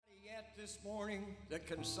This morning that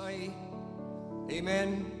can say,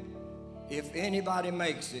 amen, if anybody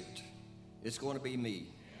makes it, it's going to be me.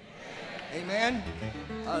 Amen.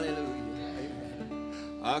 Hallelujah.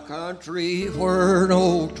 Amen. A country where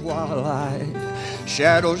no twilight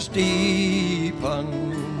shadows deepen,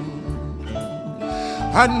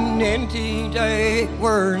 an empty day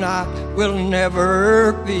where night will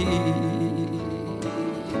never be,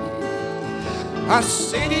 a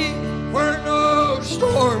city where no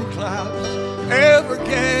storm clouds ever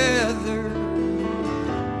gather.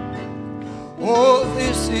 Oh,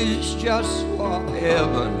 this is just what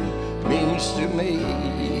heaven means to me.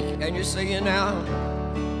 Can you sing it now?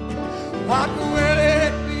 What will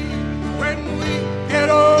it be when we get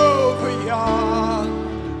over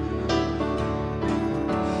yonder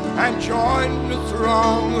and join the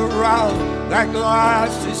throng around that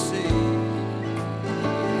glassy sea?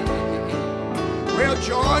 We'll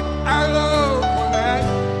join our loved one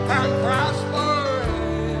and Christ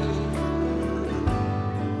forever.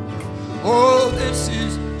 Oh, this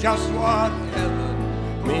is just what heaven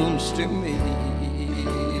means to me.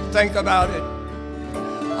 Think about it.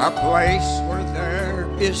 A place where there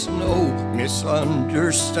is no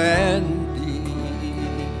misunderstanding,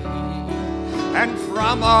 and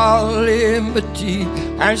from all enmity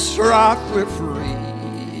and strife we're free.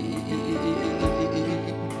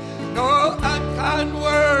 No unkind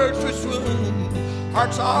words which wound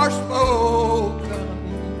hearts are spoken.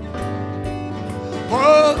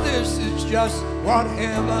 Oh, this is just what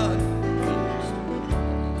heaven means to me.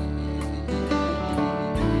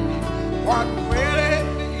 What will it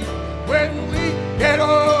be when we get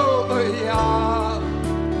over yonder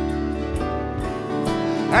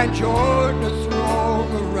and join the throng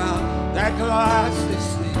around that glassy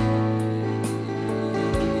sea?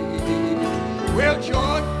 We'll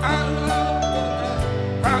join our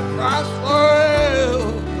loved one and Christ forever.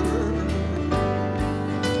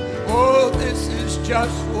 Oh, this is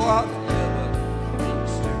just what heaven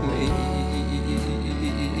means to me.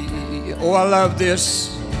 Oh, I love this.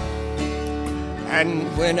 And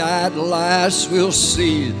when at last we'll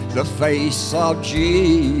see the face of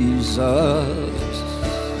Jesus,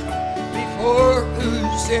 before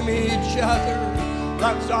whose image other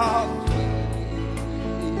loves all free,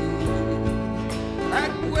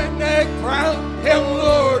 and when they crown him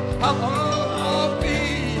Lord of all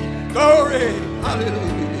be glory,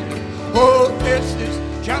 hallelujah. Oh, this is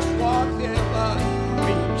just what heaven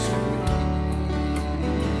means to me.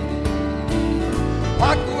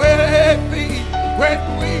 What will it be when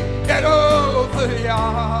we get over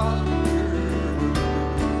yonder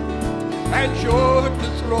and join the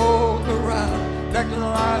throne around that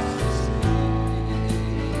glassy sea?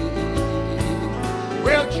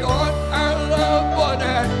 We'll join our loved one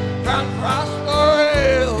and crown Christ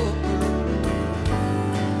forever.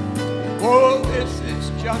 Oh, this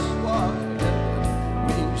is just what heaven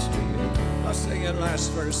means to me. Let's sing it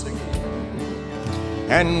last verse again.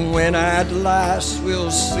 And when at last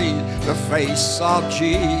we'll see the face of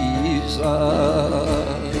Jesus,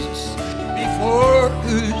 before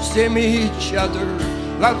whose image other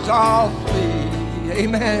loves all flee,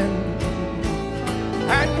 amen.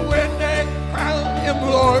 And when they crown him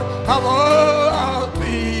Lord of all, I'll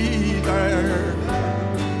be there.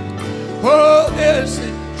 Oh, this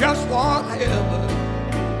is just what heaven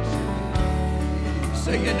means.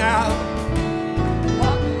 Sing it now.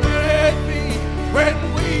 What will it be when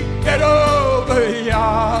we get over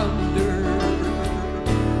yonder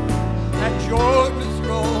and join the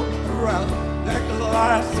throne around that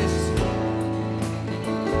glassy sea?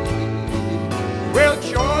 We'll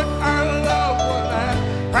join our loved one and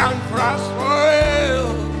crown Christ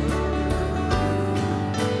forever.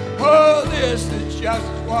 Oh, this is just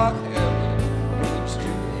what heaven means to me.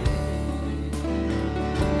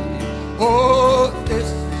 Oh,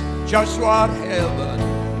 this is just what heaven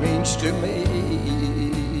means to me.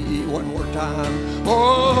 One more time.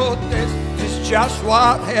 Oh, this is just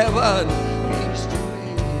what heaven means to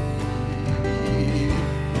me.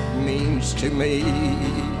 Means to me.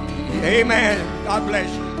 Amen. God bless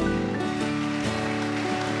you.